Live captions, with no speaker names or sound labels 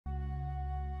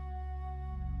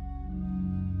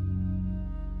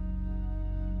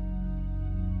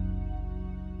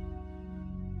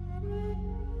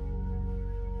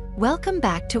Welcome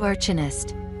back to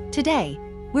Archinest. Today,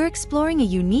 we're exploring a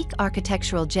unique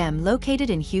architectural gem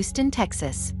located in Houston,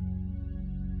 Texas.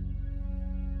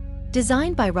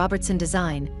 Designed by Robertson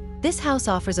Design, this house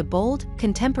offers a bold,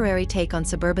 contemporary take on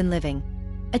suburban living,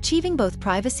 achieving both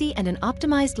privacy and an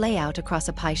optimized layout across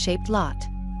a pie-shaped lot.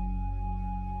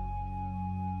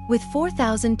 With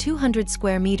 4,200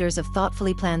 square meters of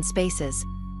thoughtfully planned spaces,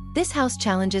 this house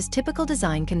challenges typical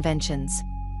design conventions.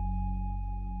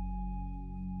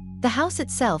 The house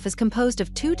itself is composed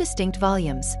of two distinct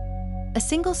volumes, a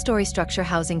single-story structure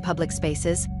housing public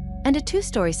spaces, and a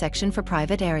two-story section for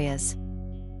private areas.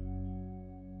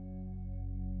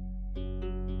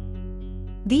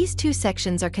 These two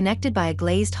sections are connected by a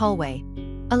glazed hallway,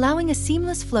 allowing a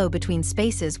seamless flow between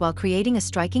spaces while creating a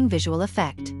striking visual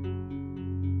effect.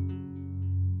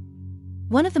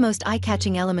 One of the most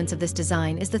eye-catching elements of this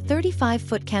design is the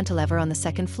 35-foot cantilever on the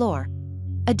second floor,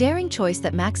 a daring choice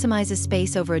that maximizes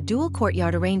space over a dual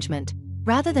courtyard arrangement,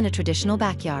 rather than a traditional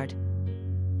backyard.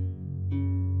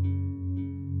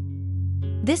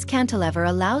 This cantilever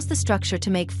allows the structure to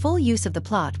make full use of the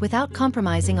plot without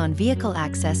compromising on vehicle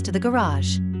access to the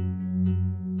garage.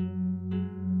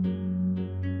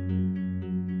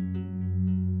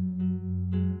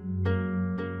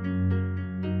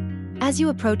 As you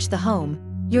approach the home,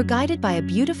 you're guided by a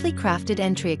beautifully crafted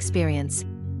entry experience,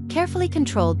 carefully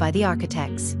controlled by the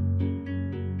architects.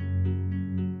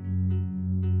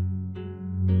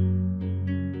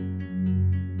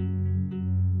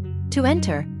 To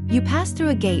enter, you pass through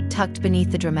a gate tucked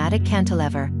beneath the dramatic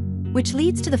cantilever, which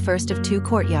leads to the first of two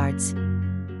courtyards.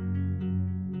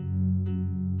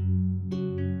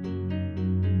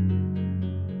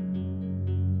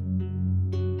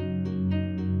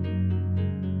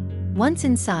 Once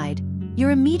inside,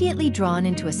 you're immediately drawn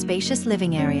into a spacious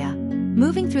living area.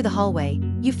 Moving through the hallway,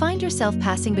 you find yourself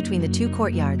passing between the two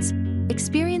courtyards,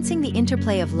 experiencing the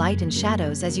interplay of light and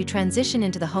shadows as you transition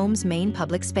into the home's main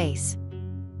public space.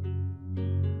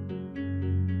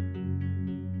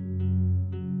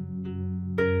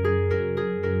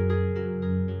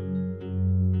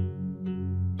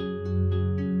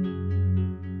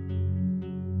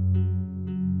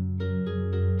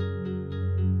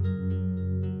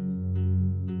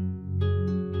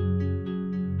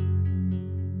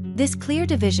 This clear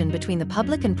division between the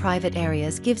public and private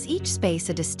areas gives each space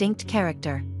a distinct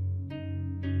character.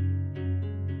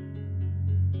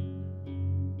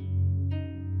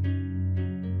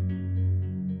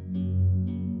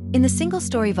 In the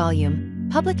single-story volume,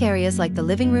 public areas like the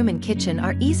living room and kitchen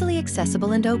are easily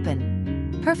accessible and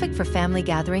open, perfect for family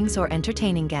gatherings or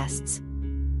entertaining guests.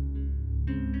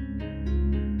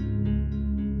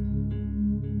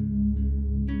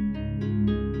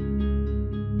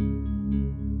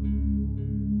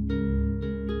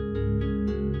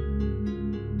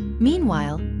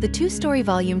 Meanwhile, the two-story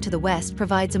volume to the west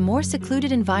provides a more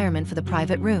secluded environment for the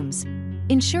private rooms,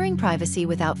 ensuring privacy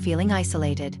without feeling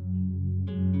isolated.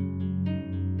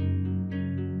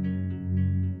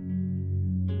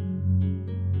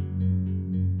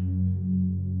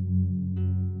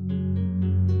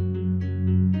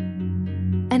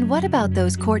 And what about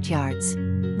those courtyards?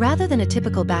 Rather than a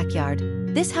typical backyard,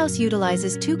 this house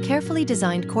utilizes two carefully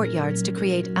designed courtyards to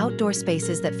create outdoor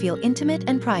spaces that feel intimate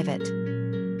and private.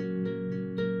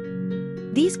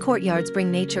 These courtyards bring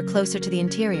nature closer to the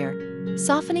interior,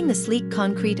 softening the sleek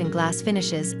concrete and glass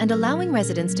finishes and allowing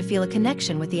residents to feel a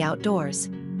connection with the outdoors.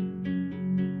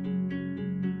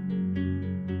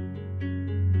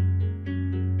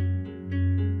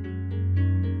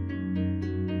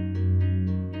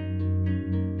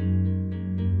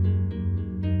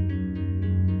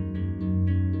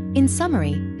 In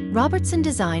summary, Robertson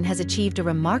Design has achieved a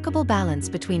remarkable balance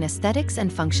between aesthetics and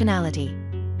functionality.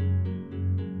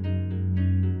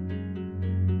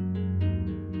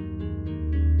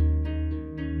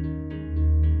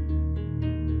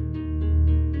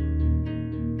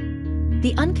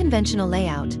 The unconventional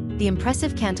layout, the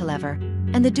impressive cantilever,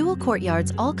 and the dual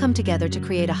courtyards all come together to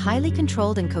create a highly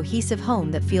controlled and cohesive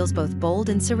home that feels both bold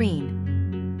and serene.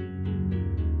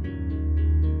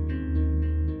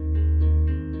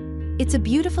 It's a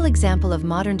beautiful example of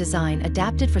modern design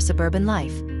adapted for suburban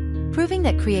life, proving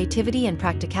that creativity and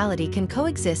practicality can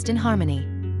coexist in harmony.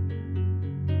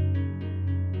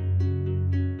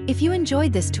 If you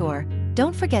enjoyed this tour,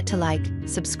 don't forget to like,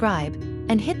 subscribe,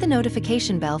 and hit the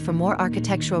notification bell for more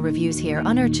architectural reviews here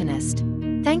on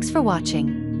Archinest. Thanks for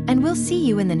watching, and we'll see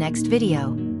you in the next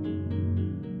video.